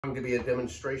Going to be a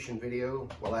demonstration video.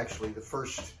 Well, actually the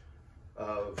first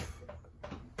of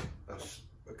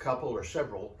a couple or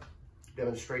several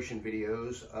demonstration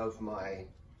videos of my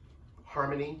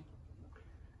Harmony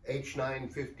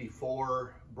H-954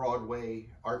 Broadway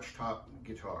archtop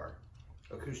guitar,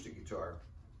 acoustic guitar.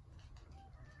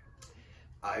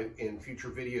 In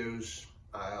future videos,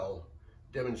 I'll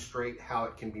demonstrate how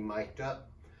it can be mic'd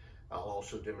up. I'll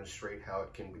also demonstrate how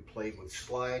it can be played with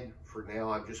slide. For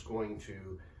now, I'm just going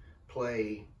to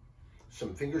play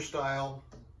some fingerstyle,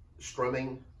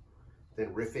 strumming,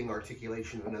 then riffing,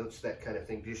 articulation of notes, that kind of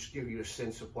thing, just to give you a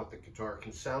sense of what the guitar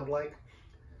can sound like.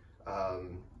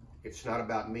 It's not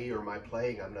about me or my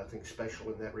playing. I'm nothing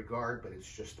special in that regard, but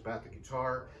it's just about the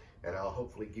guitar, and I'll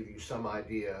hopefully give you some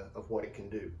idea of what it can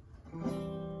do.